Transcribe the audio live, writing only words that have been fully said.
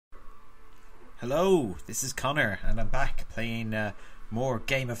Hello, this is Connor, and I'm back playing more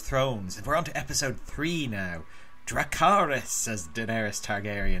Game of Thrones. And we're on to episode 3 now. Dracarys, as Daenerys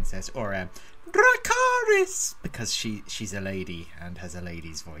Targaryen says, or Dracarys, because she's a lady and has a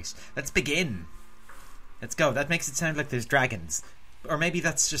lady's voice. Let's begin. Let's go. That makes it sound like there's dragons. Or maybe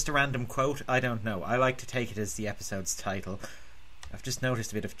that's just a random quote. I don't know. I like to take it as the episode's title. I've just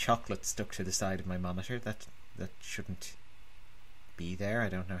noticed a bit of chocolate stuck to the side of my monitor. That shouldn't be there. I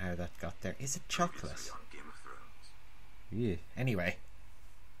don't know how that got there. Is it chocolate? Yeah. Anyway,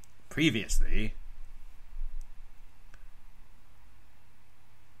 previously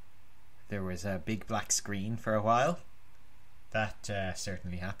there was a big black screen for a while. That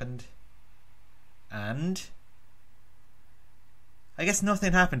certainly happened. And I guess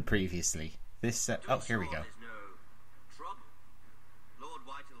nothing happened previously. This oh, here we go.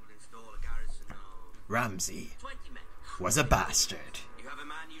 Ramsay was a bastard. You have a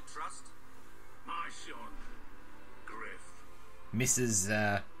man you trust? My son, Griff.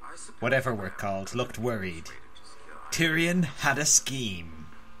 Mrs. Whatever we're called looked worried. Tyrion had a scheme.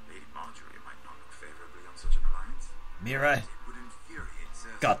 Lady Marjorie might not look favorably on such an alliance. Mira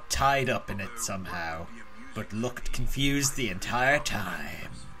got tied up in it somehow, but looked confused the entire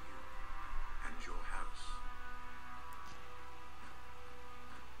time. And your house.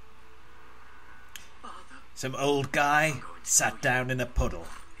 Some old guy sat down in a puddle.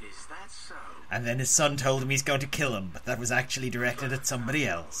 Is that so? And then his son told him he's going to kill him, but that was actually directed at somebody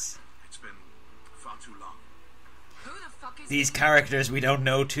else. It's been far too long. Who the fuck is These characters we don't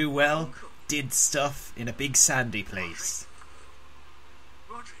know too well did stuff in a big sandy place.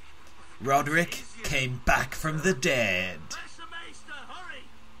 Roderick came back from the dead. Fetch the maester, hurry!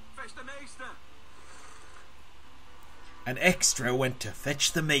 Fetch the maester! An extra went to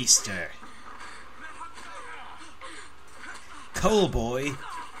fetch the maester. Coalboy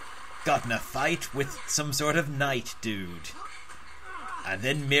got in a fight with some sort of knight dude. And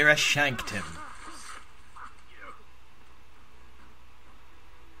then Mira shanked him.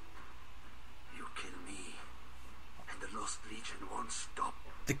 You kill me, and the Lost Legion won't stop.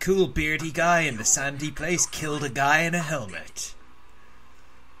 The cool beardy guy in the sandy place killed a guy in a helmet.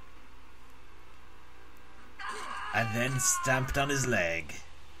 And then stamped on his leg.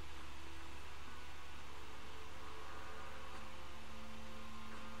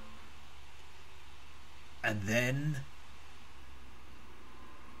 And then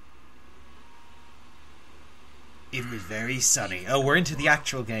it was very sunny. Oh, we're into the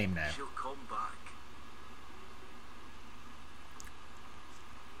actual game now. She'll come back.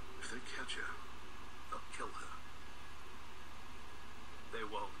 If they catch her, they'll kill her. They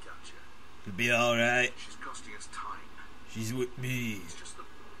won't catch her. It'll be alright. She's costing us time. She's with me. It's just that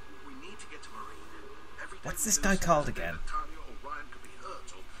we need to get to Marine. Every day What's we this lose guy her, called the day again? that Tanya or Ryan could be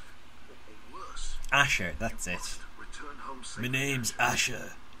hurt or worse. Asher, that's You it. must return home My safely. name's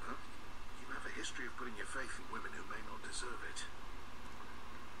Asher. Huh? You have a history of putting your faith in women who may not deserve it.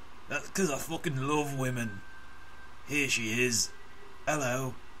 That's because I fucking love women. Here she is.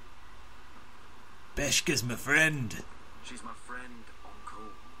 Hello. Beshka's my friend. She's my friend,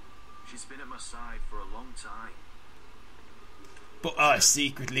 Uncle. She's been at my side for a long time. But I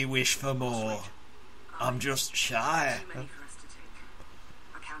secretly wish for more. I'm just shy. too many for us to take?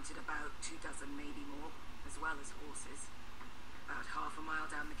 I counted about 24, maybe more, as well as horses. About half a mile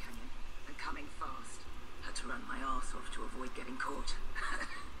down the canyon, and coming fast. Had to run my arse off to avoid getting caught.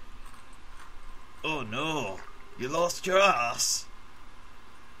 Oh no. You lost your ass.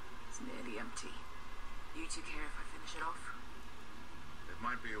 It's nearly empty. You two care if I finish it off? It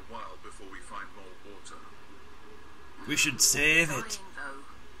might be a while before we find more water. We should save Dying, it. though.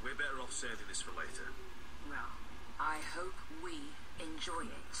 We're better off saving this for later. Well, I hope we enjoy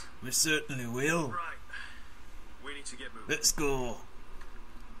it. We certainly will. Right. We need to get moving. Let's go.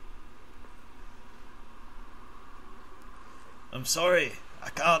 I'm sorry. I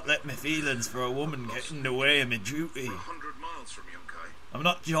can't let my feelings for a woman get in the way of my duty. 100 miles from Yunkai. I'm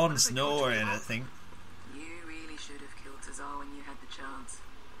not Jon Snow or anything. You really should have killed Tazar when you had the chance.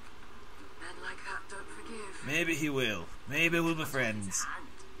 Men like that don't forgive. Maybe he will. Maybe we'll be friends. Hand.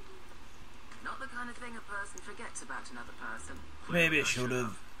 Not the kind of thing a person forgets about another person. Maybe I should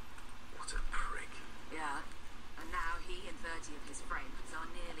have. What a prick. Yeah, and now he and 30 of his friends are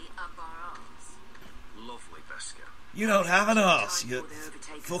nearly up our arse. Lovely, Beska. You don't have an arse. You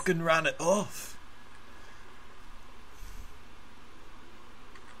fucking ran it off.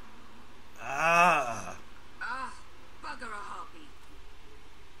 Ah. Ah, bugger a harpy.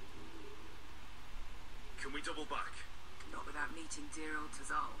 Can we double back? Not without meeting dear old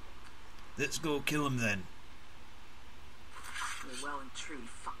Tazal. Let's go kill him then. We're well and truly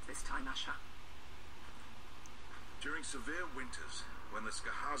fucked this time, Asher. During severe winters, when the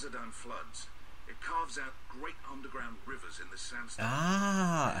Skahazadan floods, it carves out great underground rivers in the sandstone.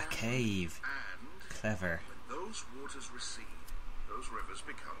 Ah, a cave. And Clever. when those waters recede, those rivers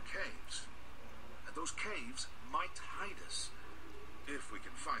become caves. And those caves might hide us, if we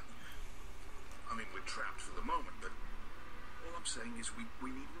can find them. I mean, we're trapped for the moment, but all I'm saying is we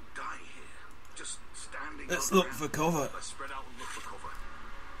needn't die here. Just standing. Let's look for cover. Let's spread out and look for cover.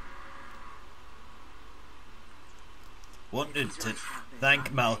 Wanted to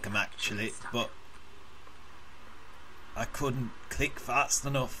thank Malcolm actually, but I couldn't click fast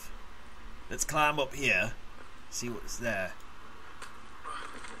enough. Let's climb up here, see what's there.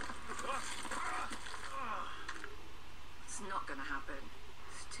 It's not gonna happen.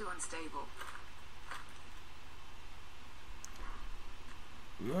 It's too unstable.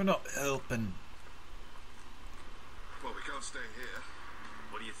 You're not helping. Well, we can't stay here.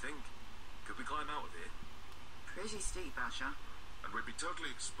 What do you think? Could we climb out of here? Pretty steep, Asher. And we'd be totally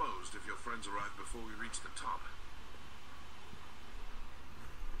exposed if your friends arrived before we reached the top.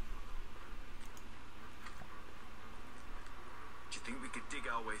 Do you think we could dig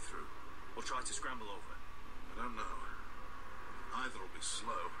our way through? Or try to scramble over? I don't know. Either will be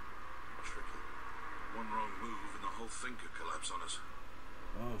slow or tricky. One wrong move and the whole thing could collapse on us.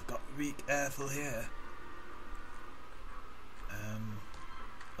 Oh, I've got to be careful here.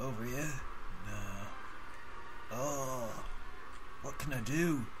 Over here? No. Oh, what can I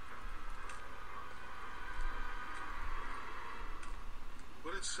do?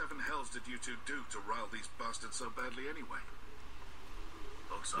 What in seven hells did you two do to rile these bastards so badly anyway?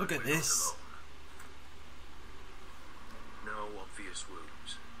 Look at this. No obvious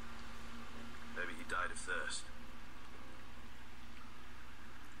wounds. Maybe he died of thirst.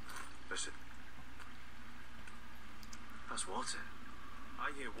 Listen. That's water.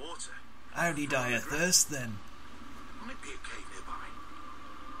 I hear water. How'd he die of thirst then? Might be a cave nearby.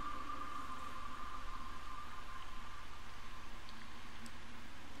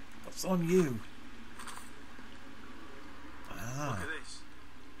 What's on you? Ah. Look at this.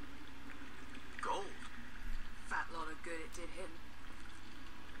 Gold. Fat lot of good it did him.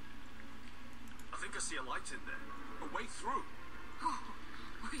 I think I see a light in there. A way through. Oh,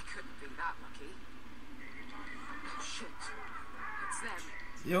 we couldn't be that lucky. Shit. It's them.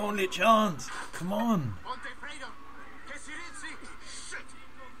 The only chance. Come on. Shit!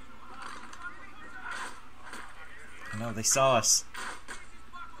 No, they saw us.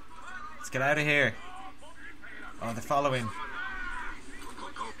 Let's get out of here. Oh, they're following.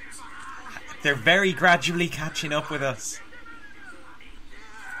 They're very gradually catching up with us.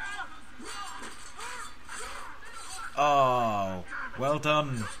 Oh, well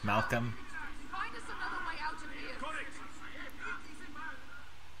done, Malcolm. Find us another way out of here.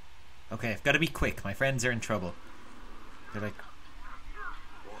 Okay, I've got to be quick. My friends are in trouble. They're like,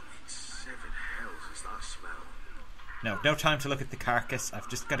 What in seven hells is that smell? no time to look at the carcass. I've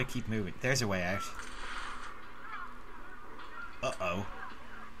just got to keep moving. There's a way out. Uh-oh.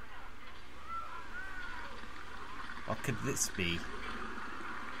 What could this be?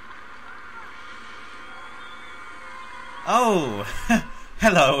 Oh!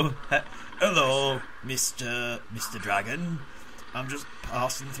 Hello! Hello, Mr. Dragon. I'm just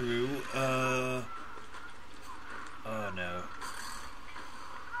passing through, Oh no.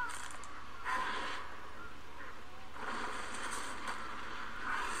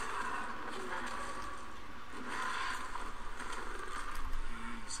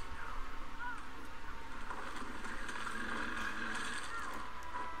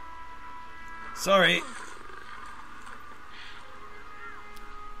 Sorry.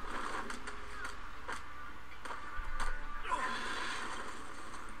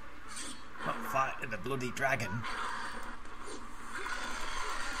 Not fighting the bloody dragon.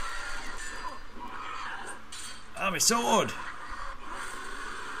 Ah, my sword!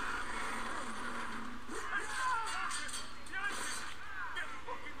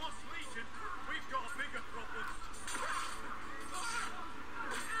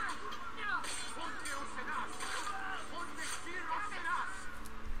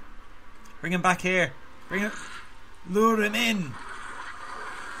 Bring him back here. Bring him. Lure him in.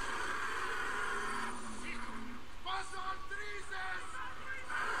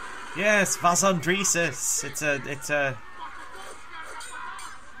 Yes, Vasandrisis. It's a.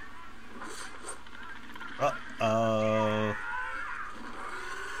 Uh-oh.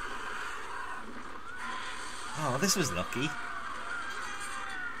 Oh, this was lucky.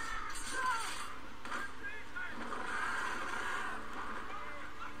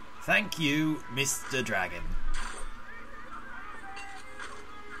 Thank you, Mr. Dragon.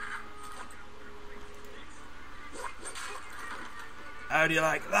 How do you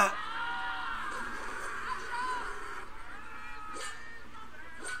like that?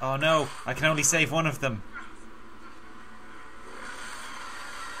 Oh no, I can only save one of them.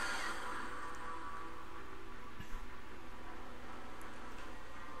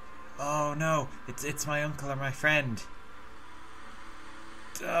 Oh no, it's my uncle or my friend.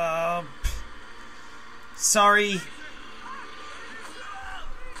 Sorry.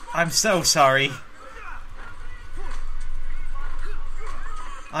 I'm so sorry.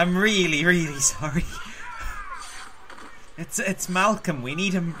 I'm really, really sorry. It's Malcolm. We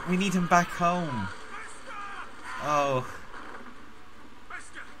need him back home. Oh.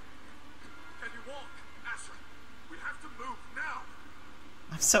 Can you walk, Asher? We have to move now.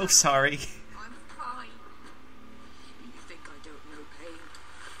 I'm so sorry. I'm fine. You think I don't know pain?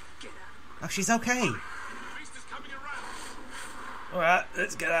 Get out. Oh, she's okay. The beast is coming around. Alright,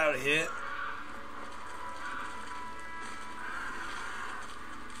 let's get out of here.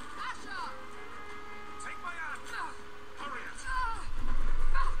 Take my hand. Hurry it.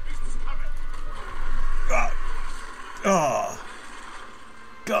 Beast is coming. Oh.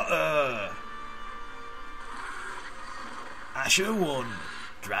 Got her. Asher 1,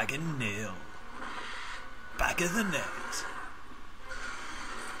 Dragon 0. Back of the net.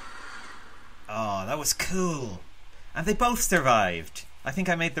 Oh, that was cool. And they both survived. I think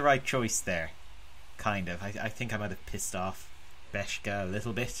I made the right choice there. Kind of. I think I might have pissed off Beshka a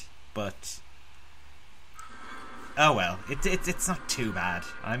little bit, but oh well. It's not too bad.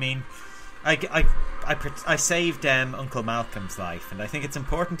 I mean, I saved Uncle Malcolm's life, and I think it's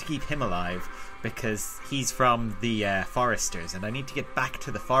important to keep him alive because he's from the Foresters, and I need to get back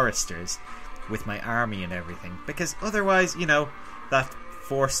to the Foresters with my army and everything, because otherwise, you know, that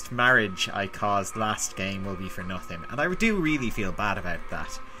forced marriage I caused last game will be for nothing, and I do really feel bad about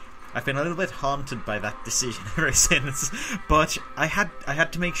that. I've been a little bit haunted by that decision ever since, but I had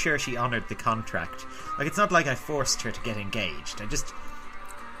to make sure she honoured the contract. Like, it's not like I forced her to get engaged. I just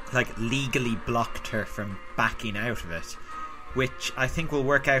legally blocked her from backing out of it, which I think will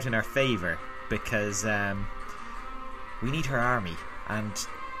work out in our favour because we need her army, and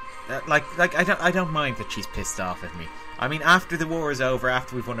I don't mind that she's pissed off at me. I mean, after the war is over,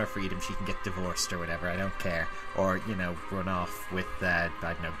 after we've won our freedom, she can get divorced or whatever. I don't care, or run off with I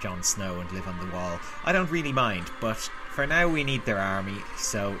don't know, Jon Snow and live on the wall. I don't really mind, but for now we need their army,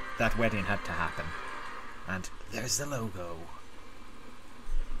 so that wedding had to happen. And there's the logo.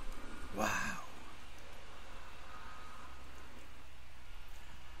 Wow.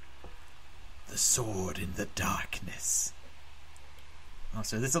 The sword in the darkness. Oh,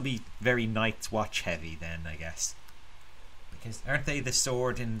 so this will be very Night's Watch heavy then, I guess. Because aren't they the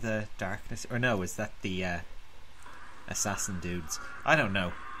sword in the darkness? Or no, is that the assassin dudes? I don't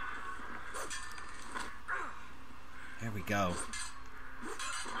know. There we go.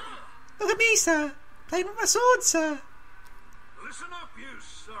 Look at me, sir! Playing with my sword, sir! Listen up, you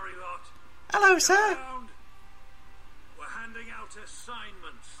sorry lot. Hello, sir! Around. We're handing out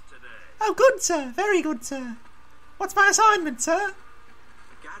assignments today. Oh, good, sir! Very good, sir! What's my assignment, sir?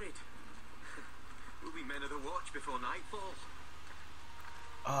 Garrett. We'll be men of the watch before nightfall.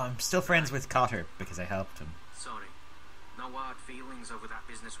 Oh, I'm still friends with Cotter because I helped him. Sorry. No hard feelings over that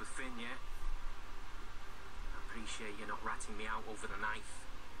business with Finn, yeah? I appreciate you not ratting me out over the knife.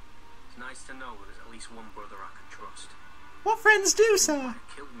 It's nice to know there's at least one brother I can trust. What friends do, You sir? might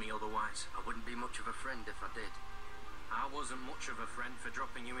have killed me otherwise. I wouldn't be much of a friend if I did. I wasn't much of a friend for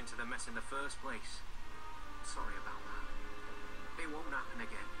dropping you into the mess in the first place. Sorry about that. It won't happen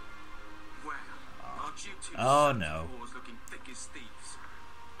again. Well, aren't you two Oh, sons no. of whores looking thick as thieves?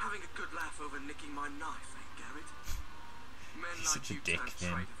 Having a good laugh over nicking my knife, eh, Garrett? Men He's like such a you dick, turn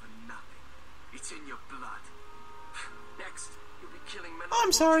Finn. traitor for nothing. It's in your blood. Next, you'll be killing men. I'm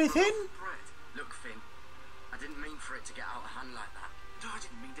like sorry, for a loaf Finn. of bread. Look, Finn, I didn't mean for it to get out of hand like that. I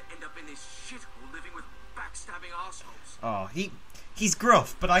didn't mean to end up in this shithole living with backstabbing assholes. Oh, he's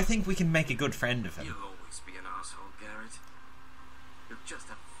gruff, but I think we can make a good friend of him. You'll always be an asshole, Garrett. You're just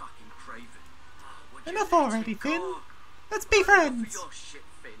a fucking craven. Oh, would you Enough let already, me Finn. go? Let's be For friends. your shit,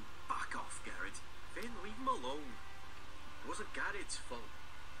 Finn. Back off, Garrett. Finn, leave him alone. It wasn't Garrett's fault.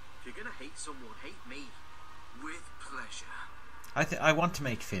 If you're gonna hate someone, hate me. With pleasure. I want to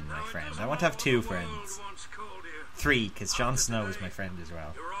make Finn my friend. I want to have two friends. 3, because Jon Snow is my friend as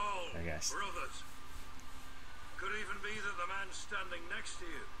well. You're all I guess. brothers. Could even be that the man standing next to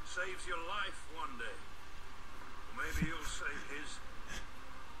you saves your life one day. Or maybe you'll save his.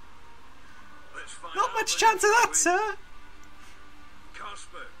 Let's find Not out much then, chance of shall that, we? sir.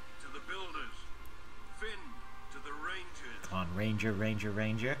 Casper to the builders. Finn to the rangers. Come on, Ranger, Ranger,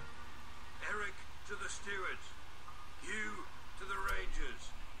 Ranger. Eric to the stewards. You to the rangers.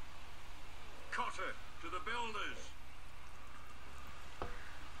 the builders.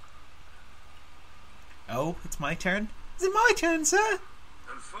 Oh, it's my turn? Is it my turn, sir?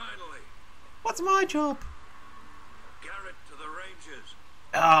 And finally, What's my job? Garrett to the Rangers.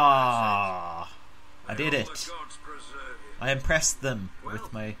 Ah, I May did all it. the gods preserve you. I impressed them Well,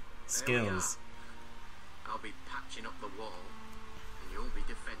 with my there we skills. are. I'll be patching up the wall, and you'll be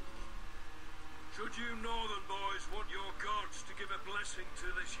defending it. Should you northern boys want your gods to give a blessing to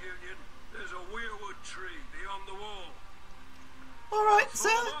this union, there's a weirwood tree beyond the wall. Alright, sir.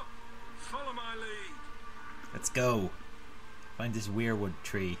 Follow my lead. Let's go. Find this weirwood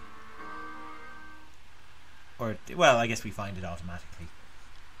tree. Or, well, I guess we find it automatically.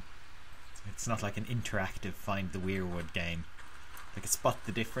 It's not like an interactive find the weirwood game. Like a spot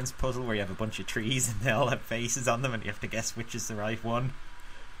the difference puzzle where you have a bunch of trees and they all have faces on them and you have to guess which is the right one.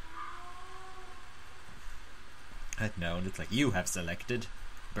 No, and it's like, you have selected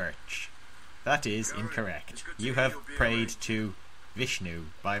birch. That is incorrect. You have prayed to Vishnu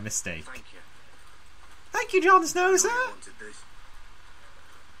by mistake. Thank you. Thank you, Jon Snow, I know sir. you wanted this.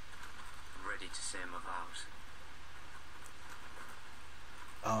 I'm ready to say my vows.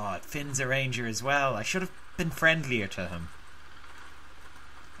 Oh, Finn's a ranger as well. I should have been friendlier to him.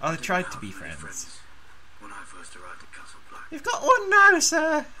 I tried to be friends. When I first arrived at Castle Black, You've got one now,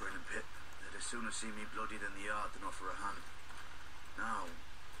 sir. Bren and Pip, they'd as sooner see me bloodied in the yard than offer a hand. Now,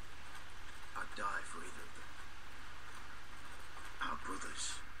 I'd die for either of them. Our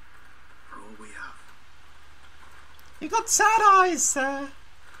brothers are all we have. You got sad eyes, sir.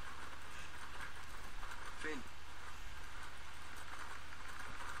 Finn.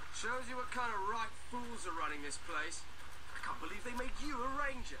 Shows you what kind of right fools are running this place. I can't believe they made you a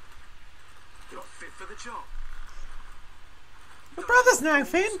ranger. You're not fit for the job. We're brothers now,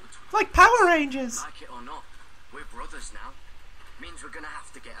 Finn. Like Power Rangers. Like it or not, we're brothers now. Means we're gonna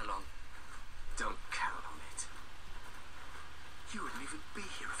have to get along. Don't count on it. You wouldn't even be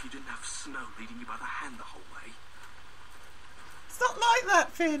here if you didn't have Snow leading you by the hand the whole way. It's not like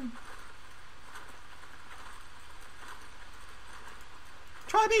that, Finn.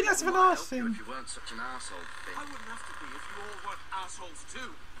 Try being less of an arse, Help you Finn. if you weren't such an arsehole, Finn. I wouldn't have to be if you all weren't assholes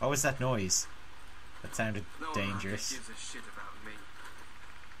too. What was that noise? That sounded No dangerous. one gives a shit about me.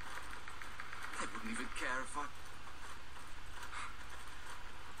 They wouldn't even care if I...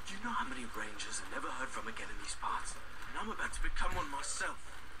 Do you know how many rangers I've never heard from again in these parts? And I'm about to become one myself.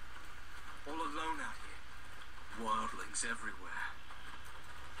 All alone out here. Wildlings everywhere.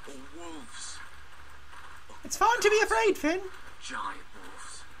 Or wolves. It's fine to be afraid, Finn. Giant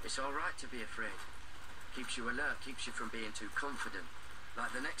wolves. It's alright to be afraid. Keeps you alert, keeps you from being too confident.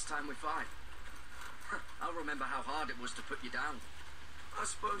 Like the next time we fight. I'll remember how hard it was to put you down. I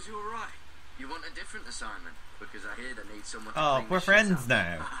suppose you're right. You want a different assignment? Because I hear they need someone to Oh, clean we're the shit friends up.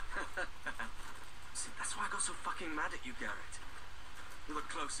 now. See, that's why I got so fucking mad at you, Garrett. You're the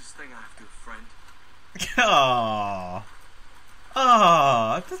closest thing I have to a friend. Oh,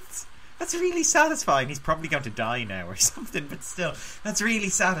 oh, that's really satisfying. He's probably going to die now or something, but still, that's really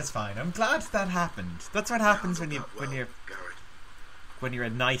satisfying. I'm glad that happened. That's what happens when you're Garrett. when you're a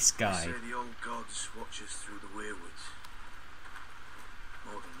nice They guy. say the old gods watch us through the weirwoods.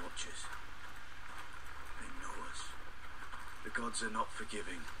 More than watch us. They know us. The gods are not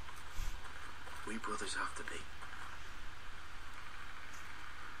forgiving. We brothers have to be.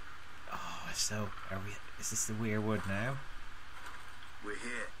 Oh, so are we? Is this the weirwood now? We're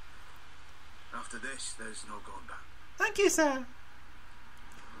here. After this, there's no going back. Thank you, sir.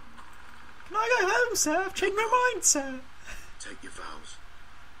 Can I go home, sir? I've changed my mind, sir. Take your vows.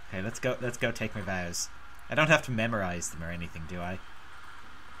 Okay, let's go. Let's go take my vows. I don't have to memorize them or anything, do I?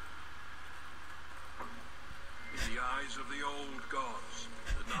 In the eyes of the old gods,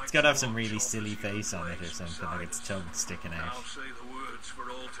 the It's got to have some really silly face on it or something, like its tongue sticking Now out. say the words for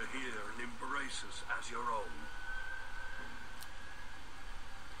all to hear and embrace us as your own.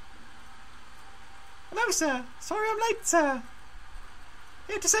 Hello, sir. Sorry I'm late, sir.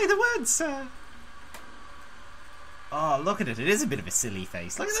 Here to say the words, sir. Oh, look at it. It is a bit of a silly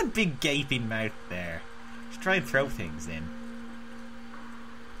face. Look at that big gaping mouth there. Should try and throw things in.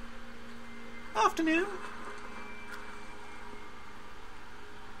 Afternoon.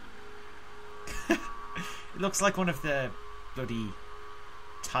 It looks like one of the bloody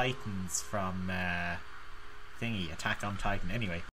Titans from Attack on Titan. Anyway.